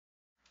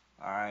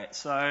All right,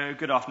 so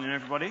good afternoon,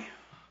 everybody.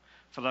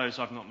 For those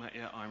I've not met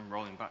yet, I'm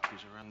rolling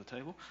backwards around the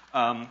table.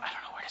 I don't know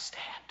where to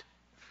stand.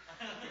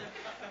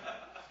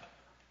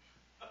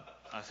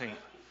 I think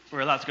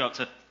we're allowed to go up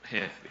to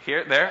here.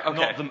 Here, there,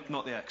 okay.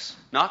 Not the X.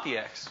 Not the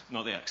X.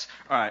 Not the X.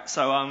 All right,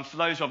 so for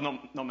those who I've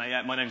not met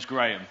yet, my name's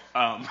Graham.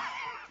 I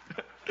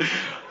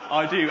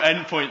do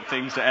endpoint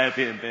things at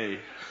Airbnb.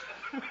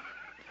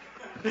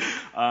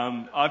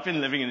 I've been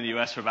living in the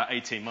US for about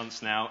 18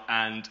 months now,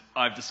 and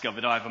I've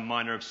discovered I have a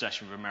minor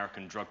obsession with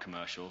American drug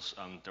commercials.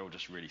 They're all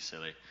just really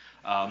silly.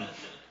 Fun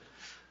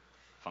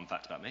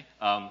fact about me.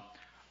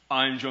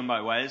 I'm joined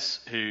by Wes,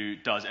 who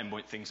does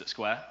endpoint things at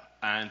Square,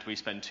 and we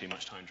spend too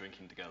much time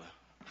drinking together.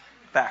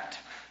 Fact.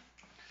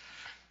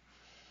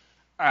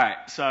 All right,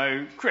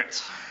 so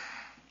Crypt.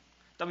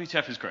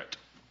 WTF is Crypt?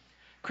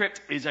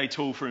 Crypt is a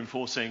tool for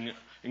enforcing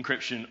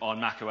encryption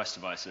on macOS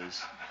devices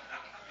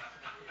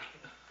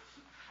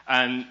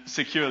and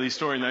securely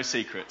storing those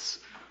secrets.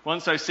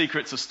 Once those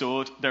secrets are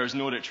stored, there is an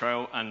audit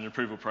trail and an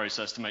approval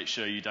process to make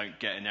sure you don't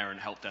get an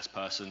errant help desk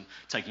person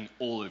taking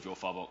all of your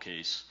firewall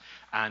keys.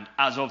 And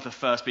as of the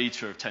first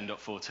beta of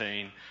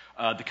 10.14,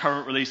 the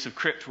current release of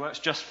Crypt works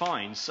just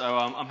fine. So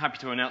I'm happy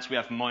to announce we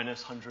have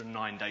minus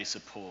 109-day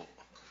support,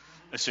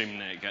 assuming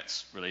that it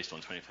gets released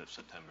on 25th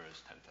September,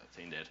 as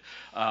 10.13 did.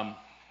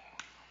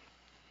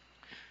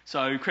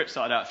 So Crypt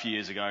started out a few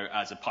years ago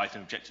as a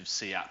Python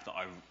Objective-C app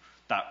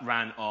that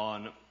ran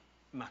on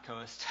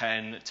macOS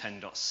 10,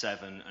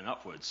 10.7 and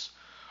upwards.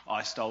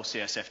 I stole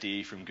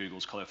CSFDE from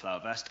Google's Cauliflower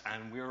Vest,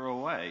 and we were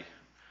away.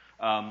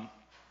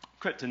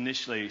 Crypt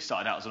initially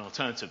started out as an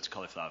alternative to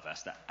Cauliflower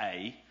Vest that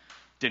A,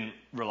 didn't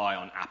rely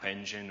on App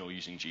Engine or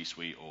using G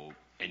Suite or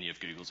any of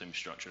Google's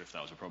infrastructure if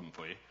that was a problem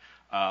for you,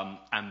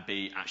 and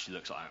B, actually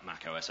looks like a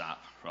macOS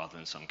app rather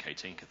than some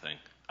Ktinker thing.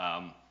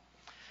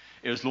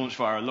 It was launched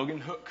via a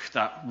login hook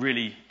that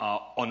really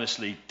are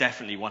honestly,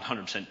 definitely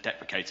 100%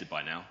 deprecated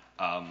by now,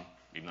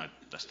 even though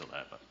they're still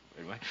there, but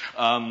anyway.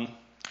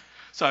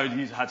 So the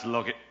user had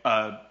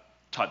to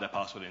type their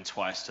password in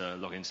twice to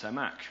log into their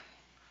Mac.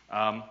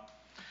 Oh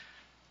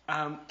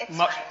yeah,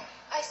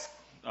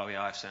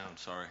 I have sound,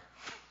 sorry.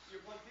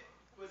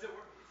 Was it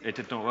work? It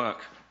did not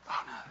work.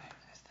 Oh no,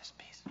 it's this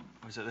piece.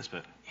 Was it this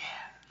bit?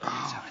 Yeah,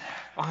 it's over there.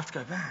 I'll have to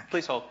go back.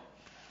 Please hold.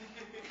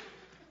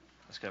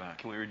 Let's go back.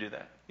 Can we redo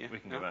that? Yeah. We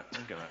can go back. We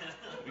can go back.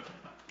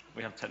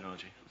 We have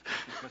technology.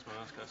 Where's my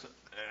mouse cursor?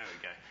 There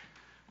we go.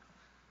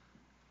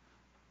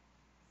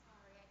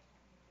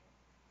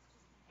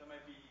 That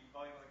might be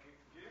volume on the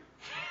computer.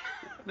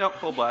 Nope,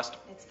 full blast.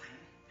 It's fine.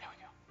 There we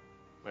go.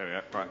 There we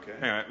go. Right. Okay.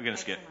 Anyway, we're going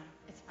to skip.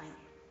 It's fine.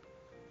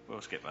 We'll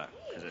skip that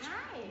because it's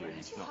really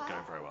It's not hot.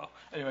 going very well.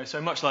 Anyway,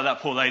 so much like that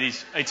poor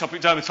lady's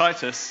atopic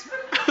dermatitis,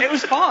 it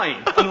was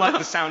fine, unlike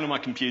the sound of my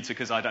computer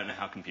because I don't know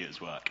how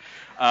computers work.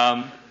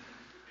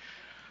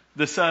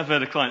 The server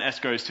the client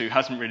S goes to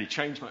hasn't really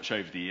changed much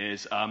over the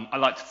years. I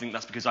like to think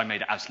that's because I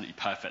made it absolutely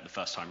perfect the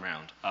first time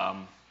round.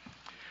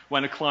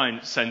 When a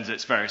client sends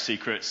its various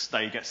secrets,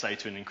 they get saved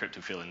to an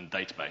encrypted field in the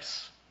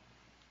database.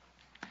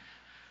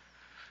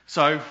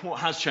 So what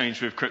has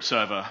changed with Crypt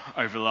Server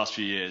over the last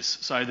few years?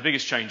 So the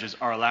biggest changes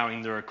are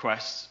allowing the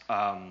requests,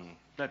 allowing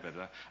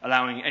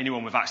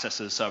anyone with access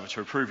to the server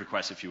to approve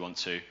requests if you want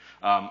to.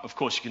 Of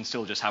course, you can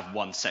still just have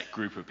one set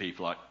group of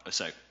people, like a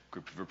set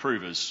group of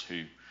approvers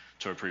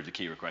to approve the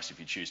key request if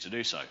you choose to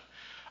do so.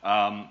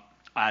 I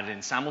added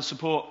in SAML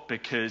support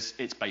because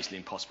it's basically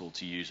impossible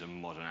to use a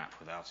modern app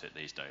without it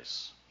these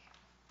days.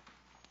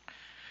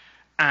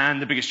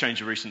 And the biggest change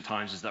in recent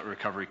times is that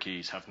recovery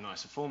keys have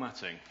nicer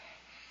formatting.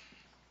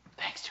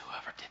 Thanks to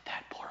whoever did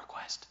that pull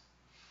request.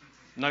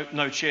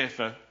 No cheer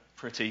for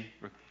pretty.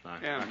 No,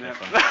 Yeah, okay, yeah.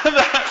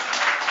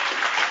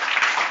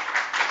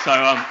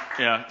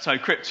 fine. So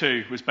Crypt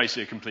 2 was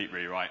basically a complete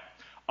rewrite.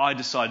 I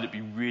decided it'd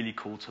be really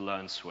cool to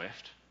learn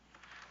Swift.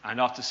 And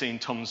after seeing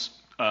Tom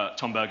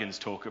Bergen's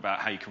talk about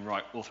how you can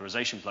write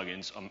authorization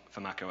plugins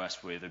for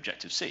macOS with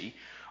Objective-C,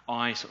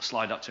 I sort of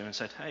slid up to him and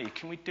said, hey,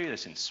 can we do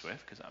this in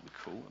Swift? Because that'd be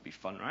cool, that'd be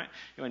fun, right?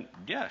 He went,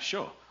 yeah,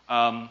 sure.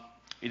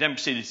 He then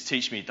proceeded to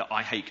teach me that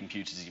I hate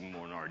computers even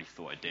more than I already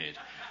thought I did.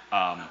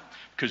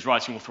 Because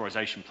writing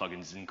authorization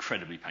plugins is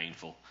incredibly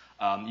painful.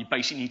 You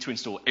basically need to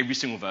install every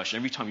single version,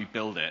 every time you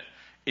build it,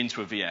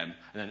 into a VM,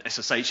 and then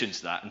SSH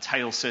into that, and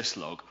tail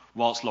syslog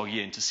whilst logging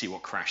in to see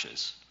what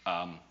crashes.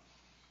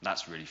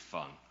 That's really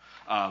fun.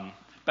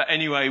 But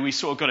anyway, we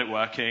sort of got it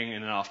working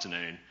in an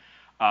afternoon.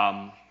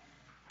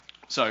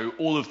 So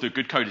all of the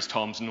good code is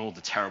Tom's, and all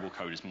the terrible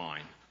code is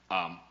mine.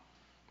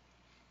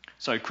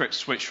 So Crypt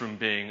switched from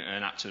being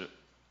an app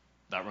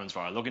that runs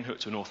via a login hook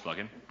to an auth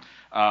plugin.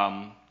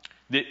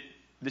 The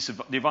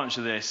advantage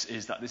of this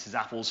is that this is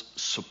Apple's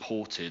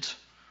supported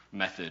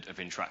method of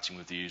interacting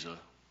with the user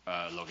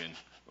login,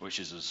 which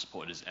is as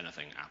supported as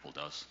anything Apple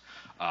does.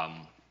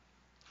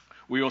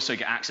 We also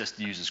get access to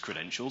the user's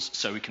credentials,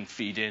 so we can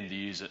feed in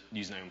the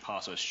username and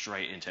password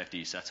straight into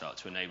FD setup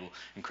to enable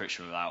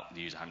encryption without the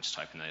user having to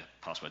type in their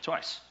password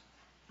twice.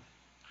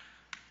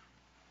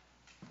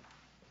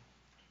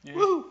 Yeah.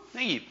 Woo!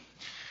 Thank you.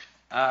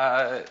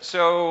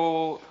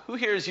 So who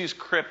here has used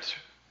Crypt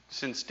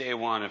since day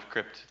one of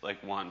Crypt,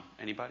 like, 1?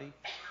 Anybody?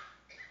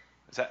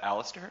 Is that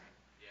Alistair?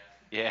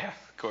 Yeah,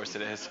 of course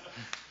it is.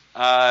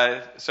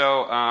 I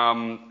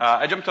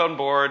jumped on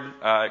board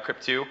at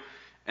Crypt 2,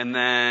 and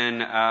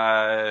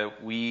then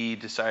we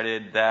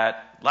decided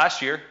that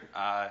last year,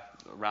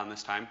 around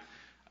this time,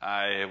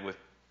 with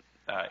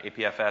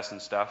APFS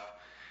and stuff,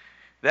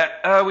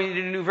 that we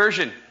needed a new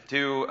version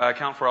to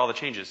account for all the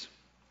changes.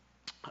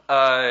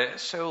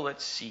 So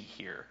let's see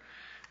here.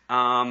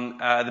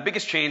 The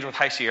biggest change with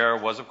High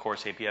Sierra was, of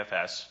course,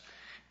 APFS.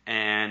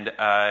 And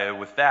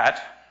with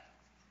that,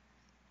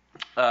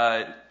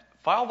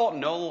 File Vault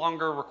no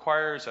longer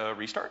requires a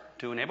restart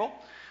to enable.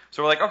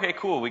 So we're like, okay,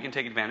 cool, we can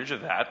take advantage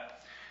of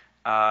that.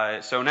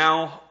 So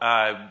now,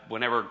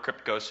 whenever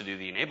Crypt goes to do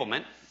the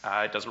enablement,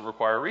 it doesn't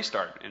require a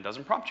restart. It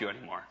doesn't prompt you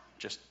anymore.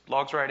 Just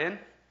logs right in,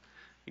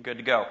 you're good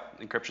to go.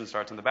 Encryption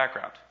starts in the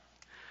background.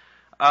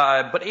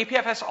 But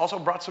APFS also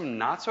brought some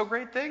not so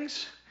great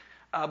things.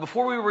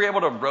 Before we were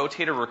able to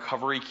rotate a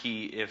recovery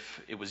key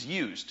if it was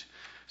used.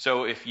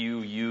 So if you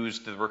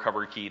used the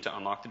recovery key to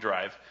unlock the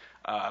drive,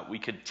 we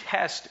could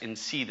test and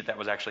see that that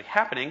was actually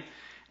happening,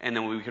 and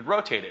then we could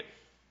rotate it.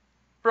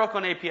 Broke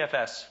on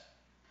APFS.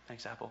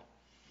 Thanks, Apple.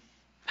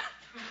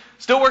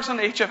 Still works on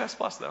HFS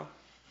Plus, though.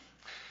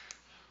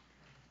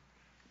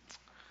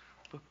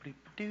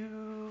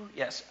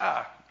 Yes.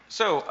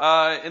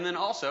 And then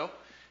also,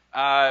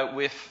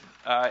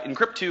 in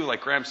Crypt 2,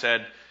 like Graham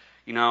said,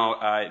 you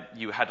know,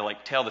 you had to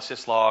like tail the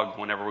syslog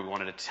whenever we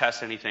wanted to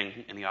test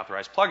anything in the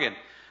authorized plugin.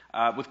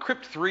 With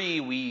Crypt 3,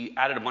 we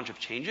added a bunch of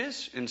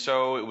changes, and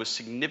so it was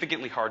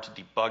significantly hard to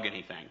debug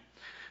anything.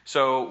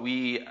 So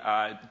we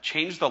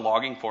changed the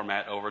logging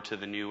format over to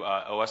the new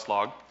OS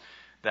log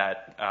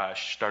that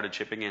started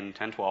shipping in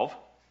 10.12.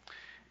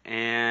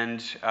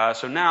 And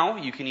so now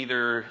you can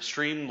either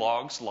stream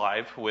logs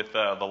live with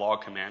the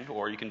log command,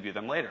 or you can view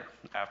them later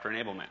after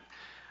enablement.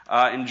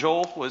 And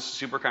Joel was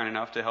super kind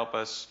enough to help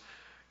us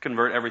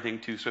convert everything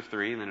to Swift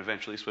 3 and then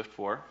eventually Swift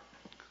 4.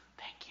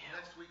 Thank you.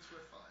 Next week,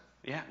 Swift 5.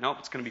 Yeah, nope,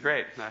 it's going to be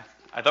great.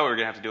 I thought we were going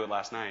to have to do it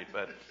last night,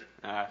 but...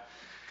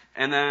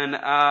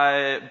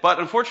 but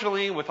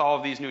unfortunately, with all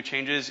of these new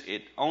changes,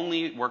 it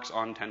only works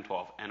on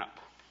 10.12 and up.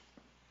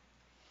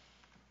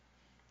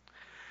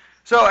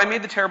 So I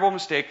made the terrible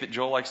mistake that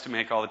Joel likes to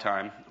make all the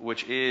time,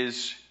 which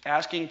is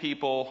asking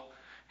people,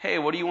 hey,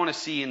 what do you want to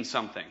see in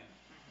something?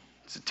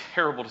 It's a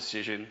terrible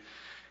decision.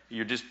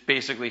 You're just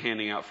basically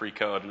handing out free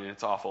code, and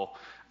it's awful.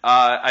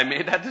 I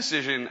made that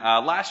decision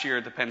last year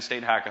at the Penn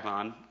State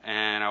Hackathon,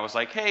 and I was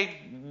like, hey,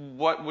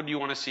 what would you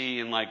want to see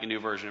in like a new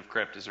version of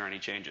Crypt? Is there any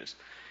changes?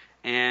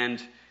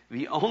 And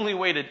the only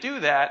way to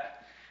do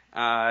that,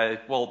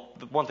 well,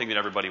 the one thing that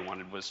everybody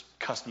wanted was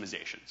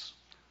customizations.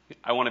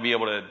 I want to be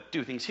able to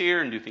do things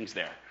here and do things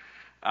there.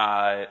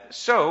 And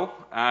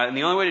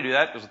the only way to do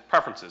that was with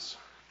preferences.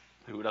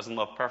 Who doesn't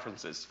love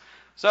preferences?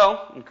 So,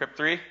 in Crypt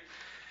 3,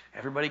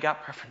 everybody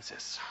got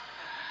preferences.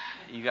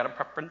 You got a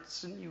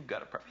preference, and you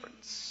got a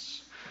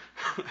preference.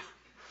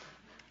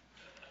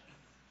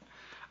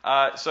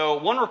 So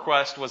one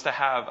request was to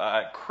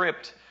have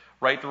Crypt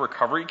write the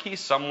recovery key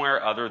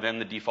somewhere other than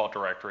the default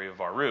directory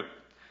of our root.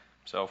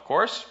 So, of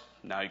course,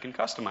 now you can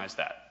customize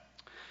that.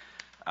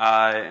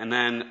 And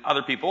then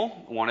other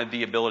people wanted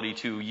the ability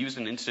to use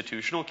an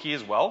institutional key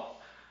as well.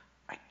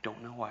 I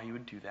don't know why you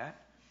would do that.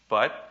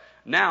 But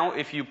now,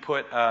 if you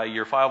put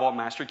your File Vault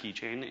master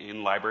keychain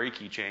in library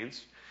keychains,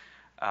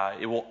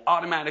 it will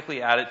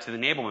automatically add it to the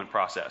enablement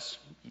process.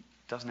 It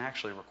doesn't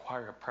actually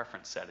require a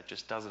preference set. It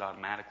just does it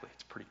automatically.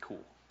 It's pretty cool.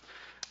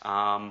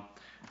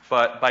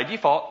 But by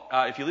default,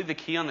 if you leave the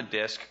key on the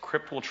disk,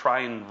 Crypt will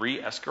try and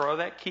re-escrow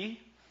that key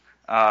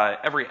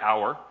every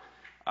hour.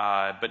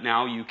 But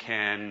now you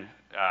can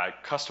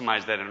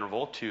customize that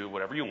interval to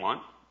whatever you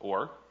want,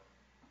 or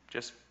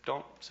just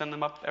don't send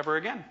them up ever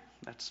again.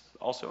 That's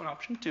also an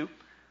option too.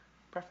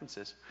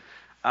 Preferences.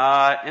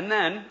 And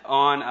then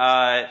on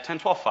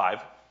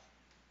 10.12.5,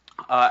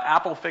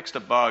 Apple fixed a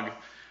bug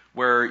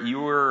where you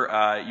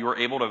were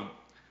able to,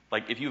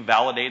 like, if you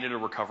validated a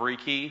recovery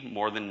key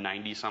more than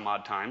 90 some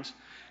odd times,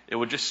 it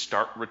would just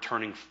start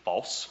returning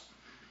false,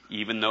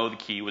 even though the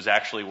key was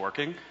actually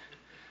working.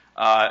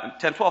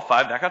 10.12.5,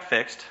 that got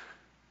fixed.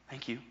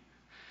 Thank you,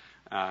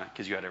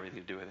 because you had everything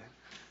to do with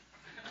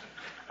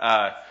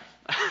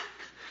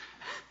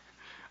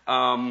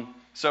it.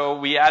 So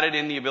we added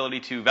in the ability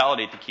to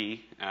validate the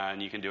key,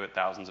 and you can do it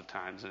thousands of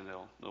times, and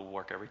it'll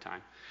work every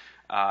time.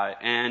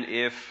 And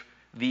if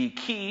the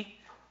key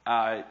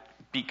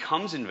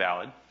becomes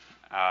invalid,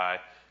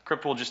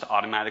 Crypt will just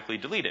automatically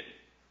delete it.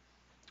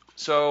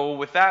 So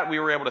with that, we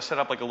were able to set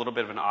up like a little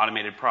bit of an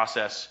automated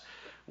process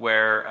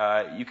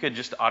where you could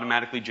just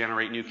automatically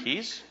generate new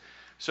keys.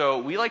 So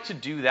we like to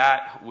do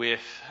that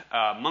with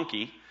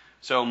Monkey.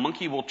 So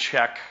Monkey will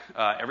check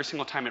every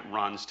single time it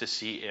runs to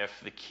see if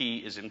the key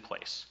is in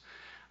place.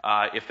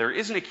 If there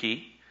isn't a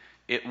key,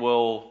 it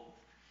will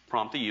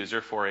prompt the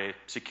user for a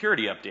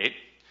security update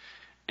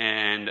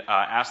and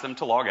ask them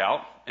to log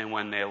out. And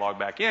when they log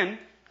back in,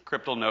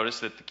 Crypt will notice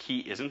that the key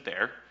isn't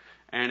there,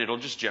 and it'll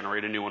just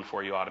generate a new one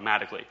for you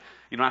automatically.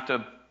 You don't have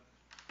to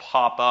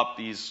pop up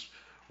these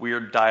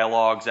weird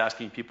dialogues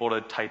asking people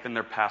to type in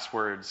their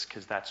passwords,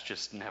 because that's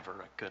just never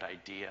a good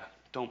idea.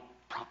 Don't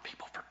prompt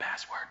people for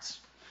passwords.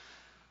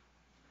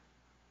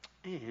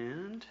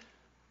 And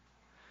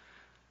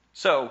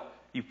so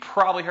you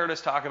probably heard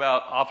us talk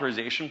about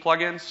authorization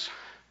plugins.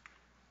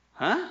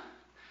 Huh?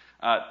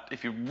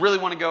 If you really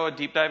want to go a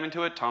deep dive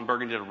into it, Tom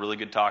Bergen did a really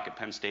good talk at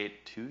Penn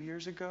State 2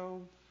 years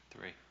ago?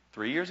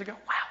 3 years ago?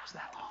 Wow, was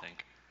that long? I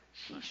think.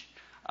 Sheesh.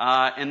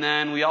 And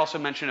then we also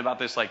mentioned about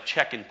this like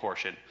check-in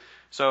portion.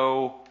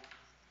 So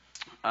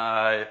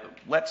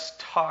let's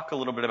talk a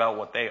little bit about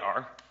what they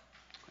are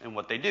and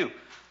what they do.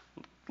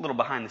 A little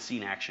behind the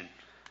scene action.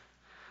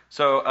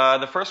 So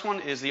the first one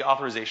is the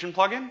authorization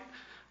plugin,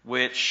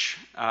 which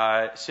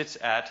sits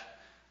at,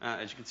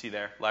 as you can see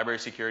there, library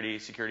security,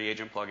 security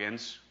agent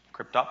plugins,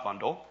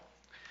 Crypt.bundle.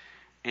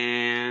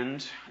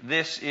 And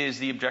this is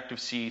the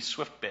Objective-C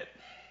Swift bit.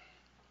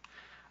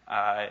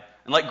 And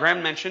like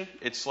Graham mentioned,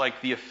 it's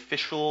like the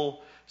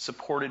official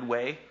supported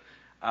way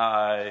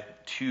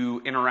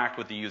to interact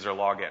with the user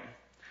login.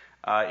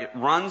 It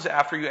runs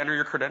after you enter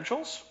your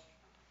credentials,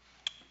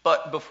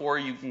 but before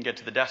you can get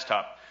to the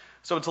desktop.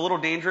 So it's a little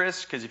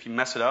dangerous, because if you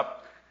mess it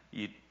up,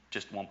 you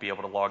just won't be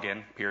able to log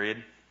in,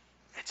 period.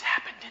 It's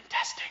happened in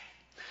testing.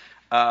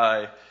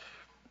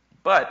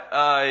 But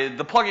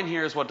the plugin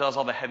here is what does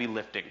all the heavy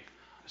lifting.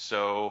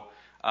 So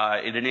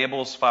it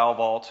enables File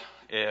Vault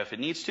if it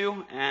needs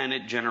to, and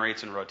it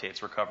generates and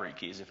rotates recovery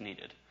keys if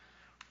needed.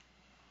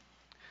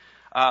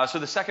 So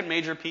the second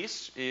major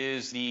piece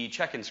is the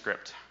check-in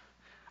script,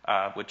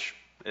 which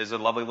is a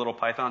lovely little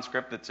Python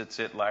script that sits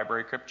at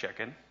library crypt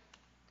check-in.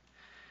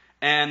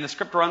 And the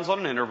script runs on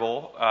an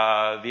interval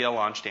via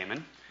launch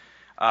daemon.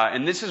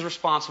 And this is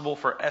responsible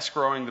for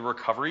escrowing the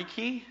recovery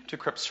key to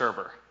Crypt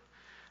server.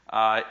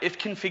 If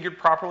configured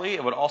properly,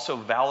 it would also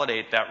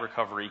validate that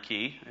recovery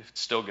key, if it's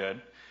still good.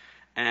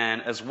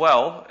 And as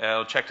well,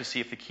 it'll check to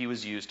see if the key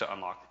was used to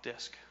unlock the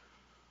disk.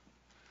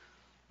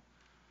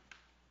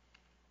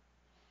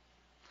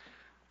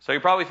 So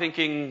you're probably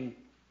thinking,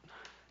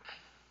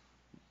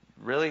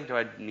 really? Do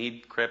I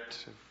need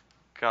Crypt?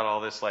 I've got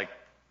all this like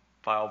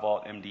File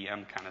Vault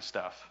MDM kind of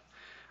stuff.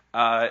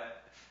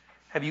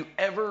 Have you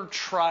ever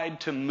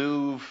tried to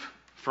move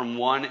from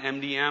one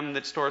MDM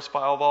that stores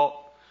File Vault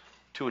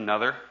to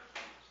another?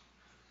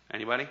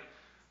 Anybody?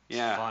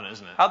 Yeah. It's fun,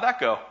 isn't it? How'd that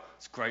go?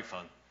 It's great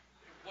fun.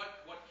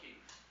 What key?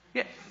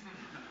 Yeah.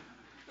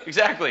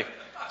 Exactly.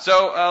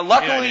 So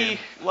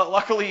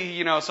luckily,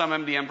 you know, some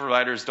MDM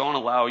providers don't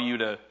allow you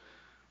to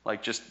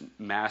like just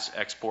mass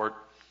export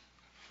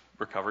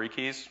recovery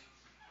keys.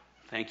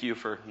 Thank you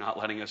for not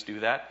letting us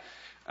do that.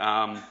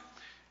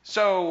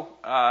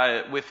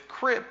 With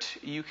Crypt,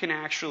 you can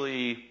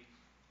actually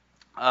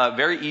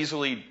very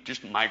easily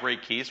just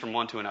migrate keys from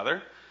one to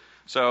another.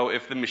 So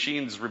if the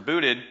machine's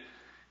rebooted,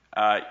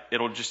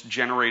 it'll just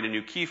generate a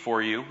new key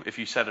for you if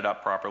you set it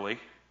up properly.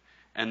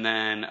 And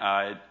then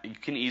you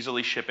can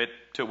easily ship it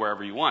to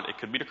wherever you want. It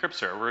could be to Crypt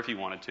server if you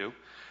wanted to.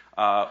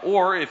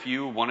 Or if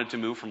you wanted to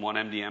move from one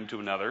MDM to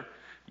another,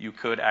 you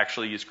could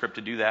actually use Crypt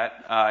to do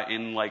that.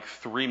 In like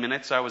 3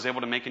 minutes, I was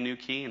able to make a new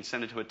key and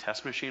send it to a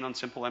test machine on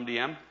simple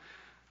MDM.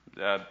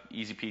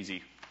 Easy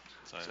peasy.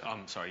 So,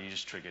 I'm sorry, you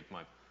just triggered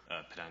my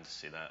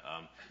pedanticity there.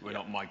 We're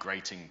not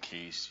migrating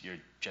keys, you're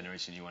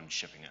generating a new one and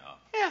shipping it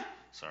up. Yeah.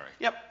 Sorry.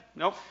 Yep.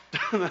 Nope.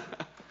 I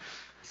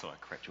thought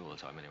I'd correct you all the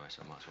time anyway,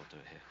 so I might as well do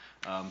it here.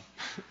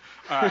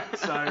 All right,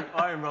 so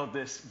I enrolled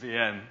this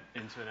VM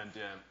into an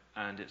MDM,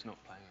 and it's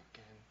not playing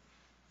again.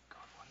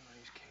 God, why didn't I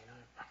use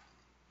Keynote?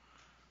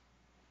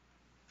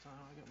 Is that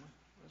how I get my...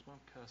 Where's my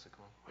cursor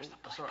gone? Where's the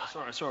play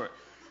Sorry, I saw it.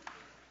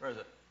 Where is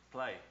it?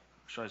 Play.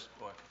 Should I...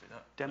 Oh, I can do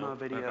that. Demo Nope,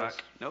 go videos.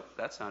 back. Nope,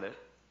 that's not it.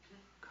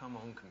 Come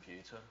on,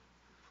 computer. Oh,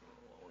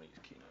 I want to use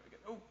Keynote again.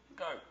 Oh,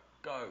 go.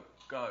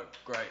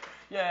 Great.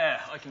 Yeah,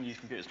 I can use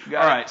computers. All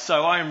right,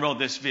 so I enrolled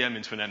this VM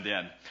into an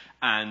MDM,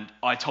 and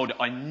I told it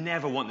I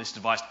never want this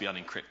device to be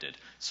unencrypted.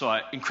 So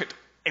I encrypt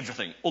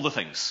everything, all the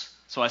things.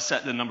 So I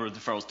set the number of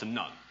deferrals to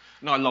none.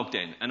 And I logged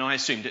in, and I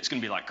assumed it's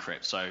going to be like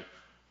Crypt. So,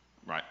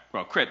 right,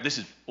 well, Crypt, this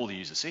is all the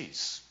user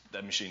sees.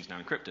 Their machine's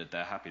now encrypted.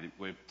 They're happy that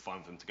we're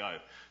fine for them to go.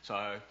 So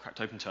I cracked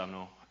open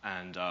terminal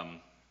and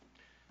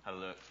had a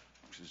look.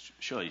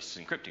 Surely it's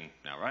encrypting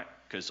now, right?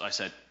 Because I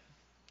said,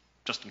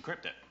 just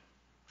encrypt it.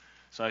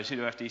 So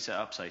sudo fd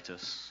setup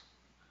status.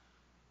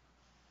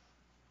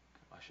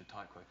 I should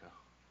type quicker.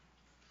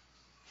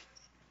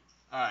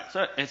 All right,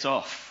 so it's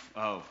off.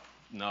 Oh,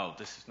 no,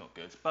 this is not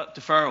good. But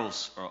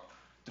deferrals are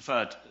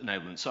deferred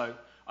enablement. So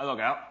I log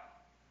out,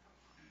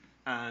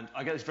 and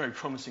I get this very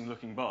promising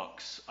looking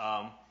box.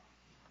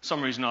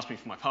 Some reason asked me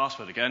for my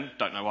password again.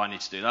 Don't know why I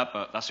need to do that,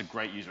 but that's a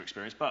great user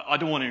experience. But I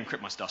don't want to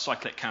encrypt my stuff, so I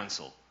click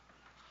cancel.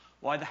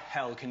 Why the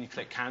hell can you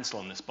click cancel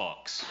on this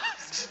box?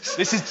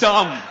 This is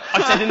dumb.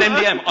 I said in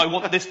MDM, I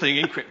want this thing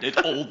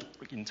encrypted all the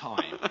freaking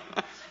time.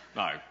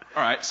 No.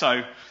 All right,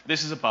 so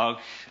this is a bug.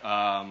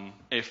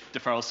 If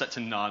deferral set to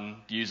none,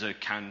 the user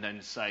can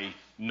then say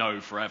no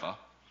forever.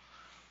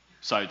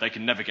 So they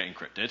can never get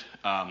encrypted.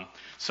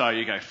 So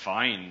you go,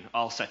 fine,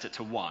 I'll set it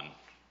to 1.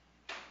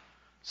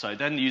 So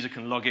then the user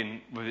can log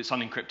in with its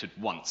unencrypted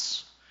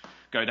once.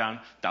 Go down,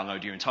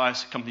 download your entire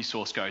company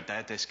source code.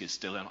 Their disk is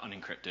still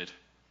unencrypted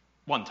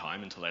one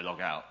time until they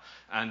log out.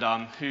 And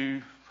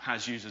who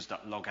has users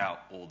that log out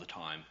all the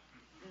time?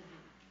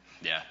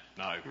 Yeah,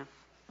 no.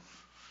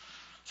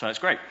 So it's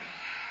great.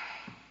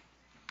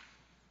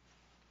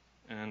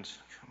 And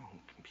come on,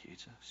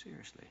 computer,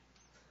 seriously.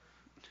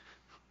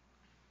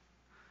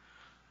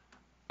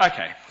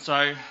 Okay,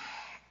 so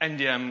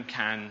MDM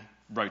can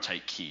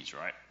rotate keys,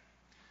 right?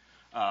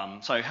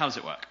 So how does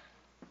it work?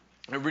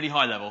 At a really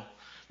high level,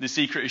 the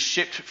secret is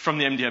shipped from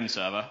the MDM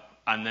server,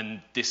 and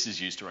then this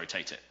is used to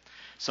rotate it.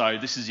 So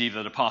this is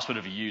either the password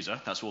of a user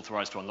that's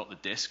authorized to unlock the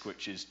disk,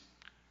 which is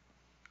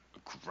a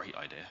great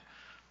idea,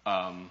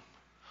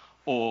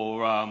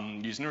 or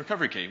using a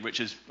recovery key, which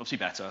is obviously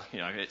better. You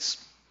know,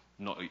 it's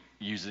not a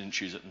user didn't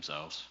choose it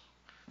themselves.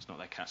 It's not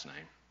their cat's name.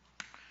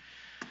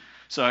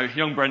 So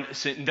young Brent is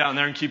sitting down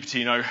there in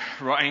Cupertino,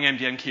 writing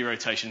MDM key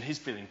rotation. He's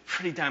feeling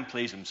pretty damn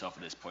pleased with himself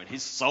at this point.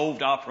 He's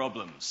solved our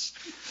problems.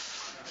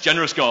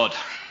 Generous God.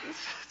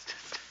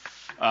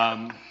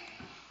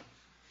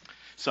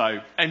 So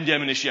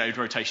MDM-initiated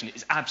rotation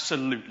is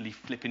absolutely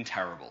flipping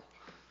terrible.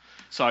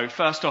 So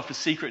first off, the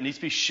secret needs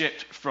to be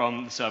shipped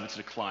from the server to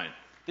the client.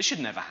 This should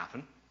never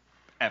happen,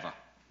 ever.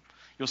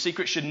 Your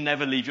secret should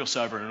never leave your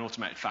server in an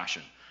automated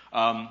fashion.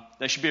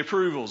 There should be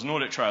approvals and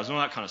audit trails and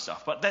all that kind of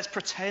stuff. But let's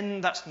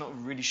pretend that's not a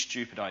really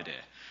stupid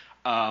idea.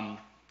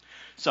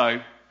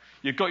 So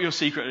you've got your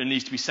secret and it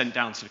needs to be sent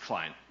down to the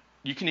client.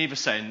 You can either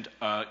send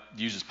the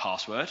user's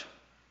password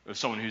of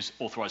someone who's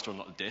authorized to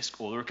unlock the disk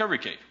or the recovery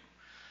key.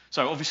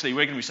 So obviously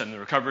we're going to be sending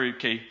the recovery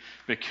key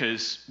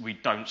because we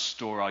don't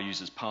store our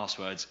users'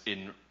 passwords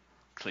in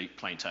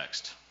plain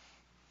text.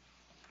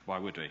 Why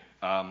would we?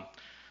 That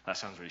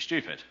sounds really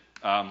stupid.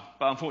 But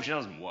unfortunately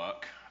it doesn't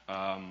work.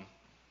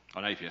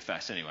 On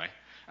APFS anyway,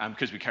 and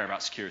because we care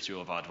about security,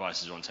 all of our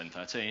devices are on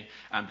 10.13,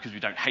 and because we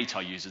don't hate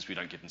our users, we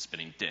don't give them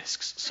spinning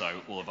disks,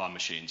 so all of our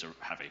machines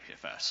have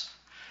APFS.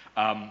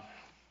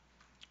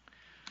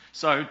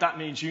 So that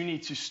means you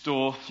need to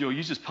store your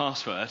user's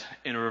password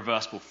in a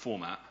reversible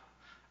format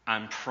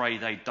and pray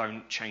they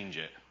don't change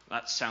it.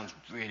 That sounds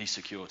really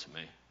secure to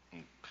me.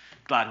 I'm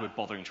glad we're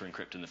bothering to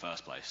encrypt in the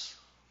first place.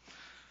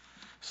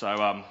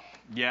 So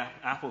yeah,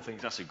 Apple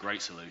thinks that's a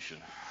great solution.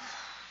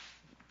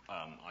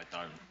 I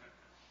don't.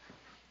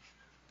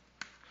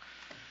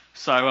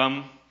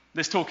 So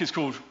this talk is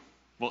called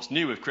What's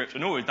New with Crypt,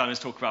 and all we've done is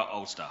talk about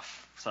old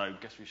stuff. So I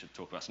guess we should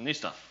talk about some new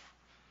stuff.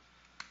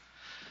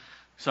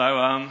 So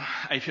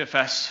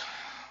APFS,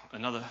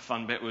 another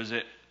fun bit was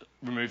it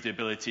removed the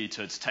ability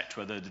to detect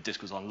whether the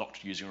disk was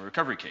unlocked using a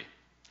recovery key.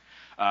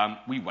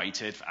 We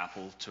waited for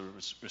Apple to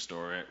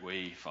restore it.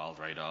 We filed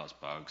radars,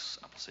 bugs,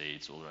 Apple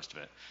seeds, all the rest of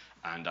it.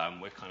 And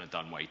we're kind of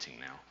done waiting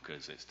now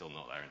because it's still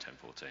not there in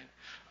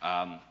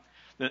 10.14.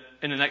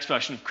 In the next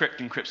version of Crypt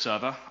and Crypt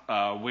Server,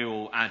 we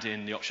will add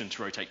in the option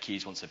to rotate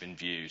keys once they've been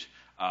viewed.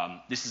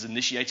 This is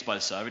initiated by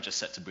the server, just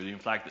sets a Boolean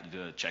flag that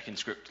the check-in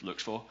script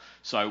looks for.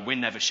 So we're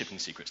never shipping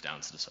secrets down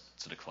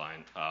to the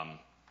client.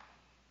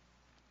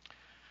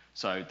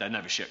 So they're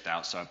never shipped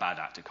out, so a bad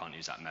actor can't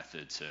use that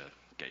method to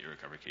get your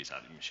recovery keys out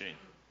of your machine.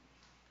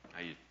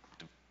 How you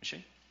do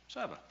machine?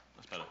 Server.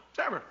 That's better.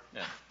 Server.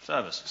 Yeah,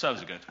 servers.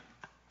 Servers are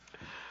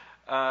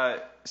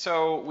good.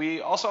 So we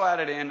also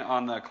added in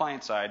on the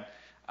client side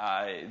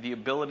the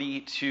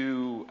ability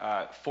to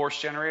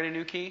force generate a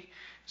new key.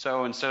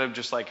 So instead of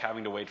just like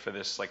having to wait for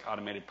this like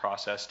automated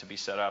process to be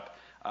set up,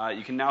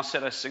 you can now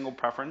set a single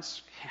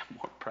preference. Yeah,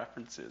 more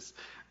preferences.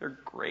 They're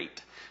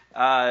great,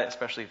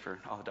 especially for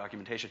all the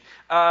documentation.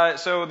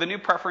 So the new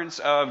preference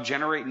of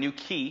generate new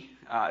key,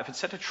 if it's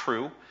set to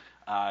true,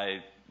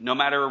 no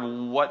matter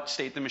what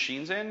state the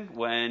machine's in,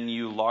 when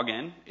you log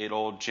in,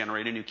 it'll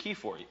generate a new key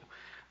for you.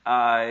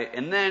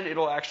 And then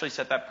it'll actually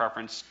set that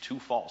preference to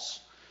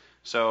false.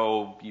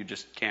 So you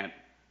just can't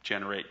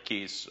generate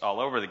keys all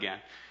over again.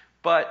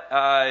 But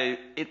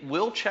it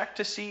will check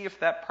to see if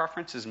that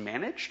preference is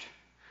managed.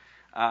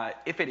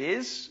 If it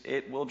is,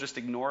 it will just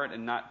ignore it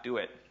and not do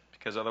it,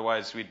 because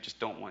otherwise we just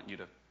don't want you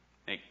to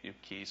make new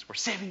keys. We're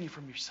saving you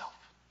from yourself.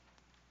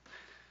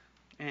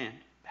 And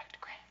back to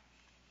Grant.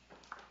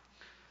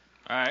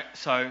 All right,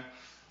 so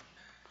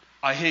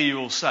I hear you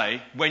all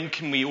say, when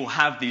can we all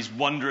have these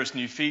wondrous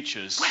new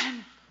features?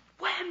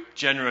 When?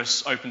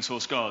 Generous open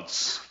source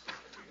gods.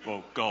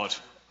 Well, God.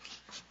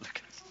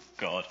 Look at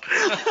God.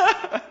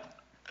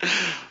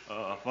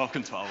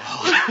 Welcome to our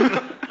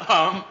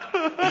world.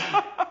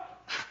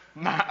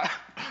 Matt,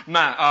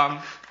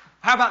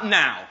 how about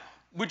now?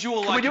 Would you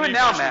all like Can we do a it new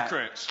now, version of Matt?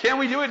 Crypt? Can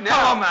we do it now?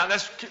 Come on, Matt.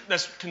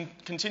 Let's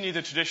continue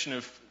the tradition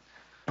of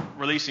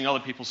releasing other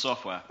people's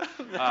software. I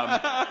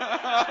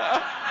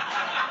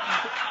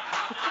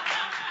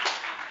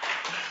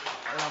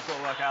don't know if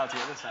it'll work out to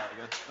get this out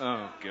again.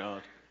 Oh,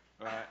 God.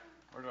 Right.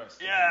 Where do I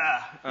stand?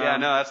 Yeah. Yeah,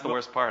 no, that's the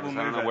worst part. we'll Is I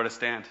don't move know it. where to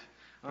stand.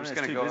 Oh, I'm no, just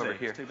it's going to too go busy. over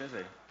here. It's too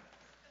busy.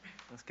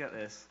 Let's get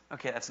this.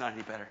 Okay, that's not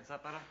any better. Is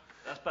that better?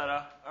 That's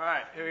better. All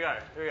right, here we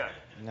go.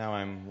 Now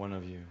I'm one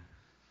of you.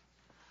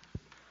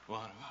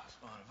 One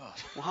of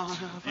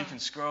us. You can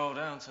scroll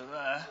down to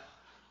there.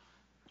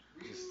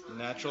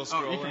 Natural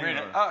scrolling. Oh, you can read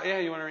it. Oh, yeah,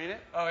 you want to read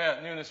it? Oh, yeah,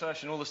 new in this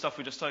version, all the stuff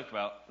we just spoke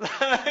about.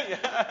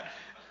 Yeah.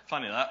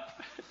 Funny that.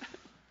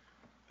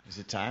 Is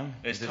it time?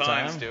 It's Is it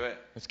time. Let's do it.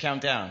 Let's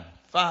count down.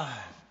 5,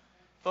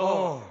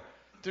 4,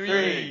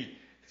 3,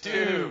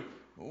 2,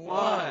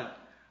 1.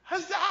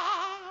 Huzzah!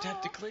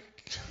 Tap the click.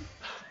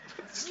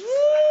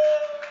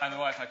 And the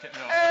Wi-Fi kicked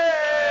me off.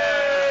 Hey!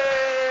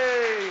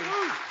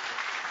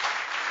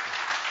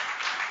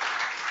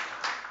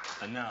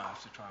 And now I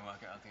have to try and work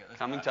out how to get this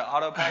Coming back. to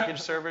auto package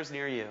servers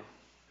near you.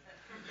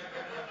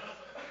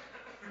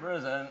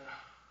 Present.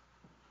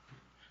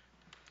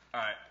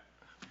 Alright.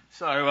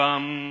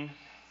 So,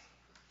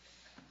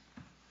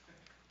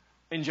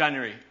 in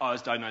January, I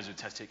was diagnosed with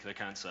testicular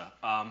cancer.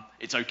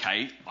 It's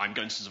okay. I'm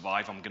going to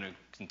survive. I'm going to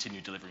continue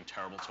delivering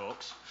terrible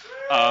talks.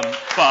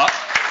 But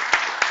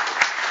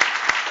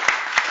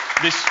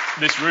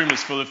this room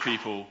is full of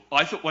people.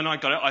 I thought when I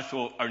got it, I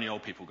thought only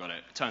old people got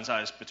it. It turns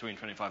out it's between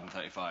 25 and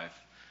 35,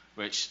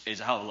 which is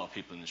a hell of a lot of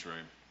people in this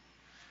room.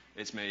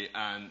 It's me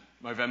and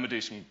MDOYVR do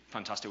some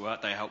fantastic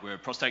work. They help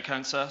with prostate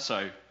cancer,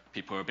 so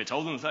people who are a bit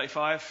older than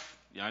 35,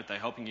 they're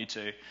helping you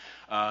too.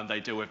 They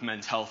deal with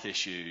men's health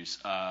issues,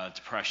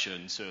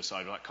 depression,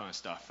 suicide, that kind of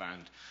stuff.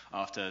 And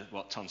after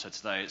what Tom said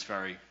today,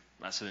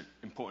 that's an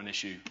important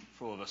issue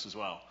for all of us as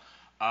well.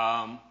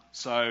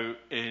 So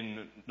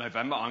in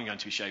November, I'm going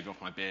to be shaving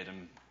off my beard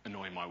and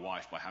annoying my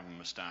wife by having a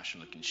moustache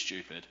and looking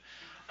stupid.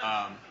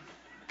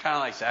 Kind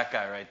of like that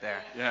guy right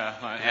there. Yeah.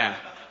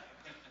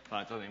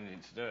 I don't even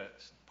need to do it.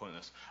 It's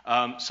pointless.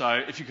 So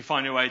if you could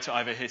find your way to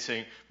either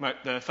hitting...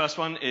 The first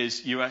one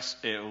is US.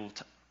 It'll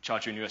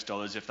charge you in US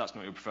dollars if that's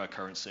not your preferred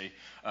currency.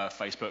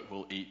 Facebook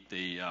will eat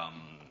the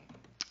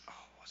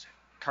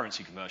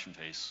currency conversion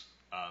fees,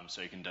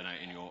 so you can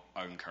donate in your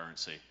own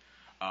currency.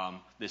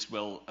 This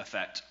will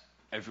affect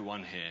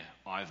everyone here.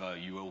 Either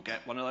you will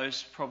get one of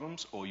those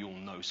problems or you'll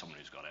know someone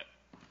who's got it.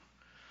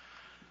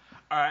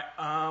 All right,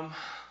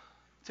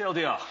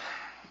 TLDR.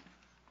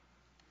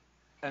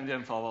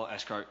 MDM5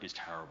 escrow is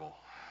terrible.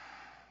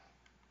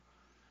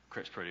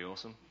 Crypt's pretty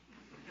awesome.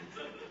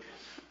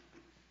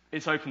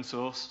 It's open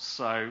source,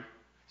 so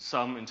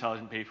some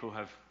intelligent people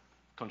have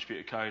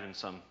contributed code and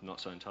some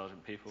not so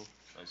intelligent people,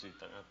 those who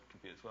don't know how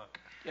computers work.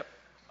 Yep.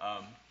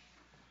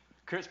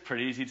 Crypt's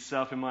pretty easy to set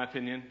up in my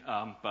opinion,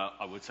 but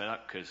I would say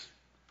that because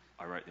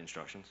I wrote the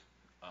instructions.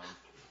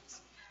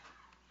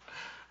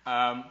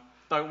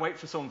 Don't wait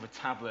for someone with a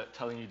tablet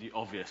telling you the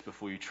obvious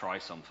before you try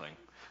something,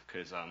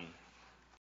 because